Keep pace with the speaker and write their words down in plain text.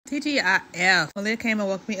TGIF. Malia came and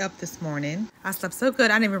woke me up this morning. I slept so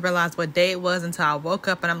good, I didn't even realize what day it was until I woke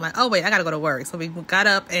up and I'm like, oh wait, I gotta go to work. So we got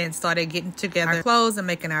up and started getting together our clothes and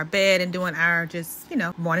making our bed and doing our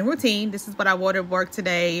morning routine. This is what I wore to work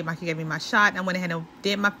today. Mikey gave me my shot and I went ahead and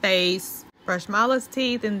did my face, brushed Mila's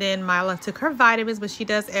teeth, and then Mila took her vitamins, but she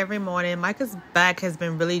does every morning. Micah's back has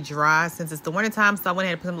been really dry since it's the winter time, so I went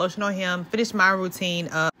ahead and put some lotion on him, finished my routine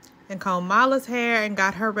up, and combed Mila's hair and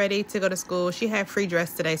got her ready to go to school. She had free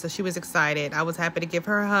dress today, so she was excited. I was happy to give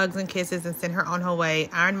her hugs and kisses and send her on her way.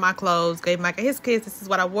 Ironed my clothes, gave Micah his kiss. This is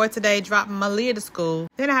what I wore today, dropped Malia to school.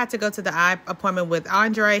 Then I had to go to the eye appointment with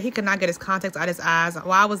Andre. He could not get his contacts out of his eyes.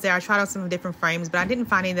 While I was there, I tried on some different frames, but I didn't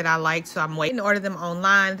find any that I liked, so I'm waiting to order them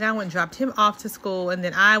online. Then I went and dropped him off to school, and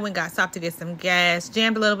then I went and got stopped to get some gas.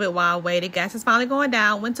 Jammed a little bit while I waited. Gas is finally going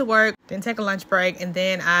down. Went to work, didn't take a lunch break, and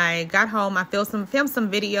then I got home. I filmed some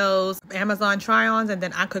videos, Amazon try-ons, and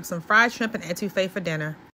then I cooked some fried shrimp and etouffee for dinner.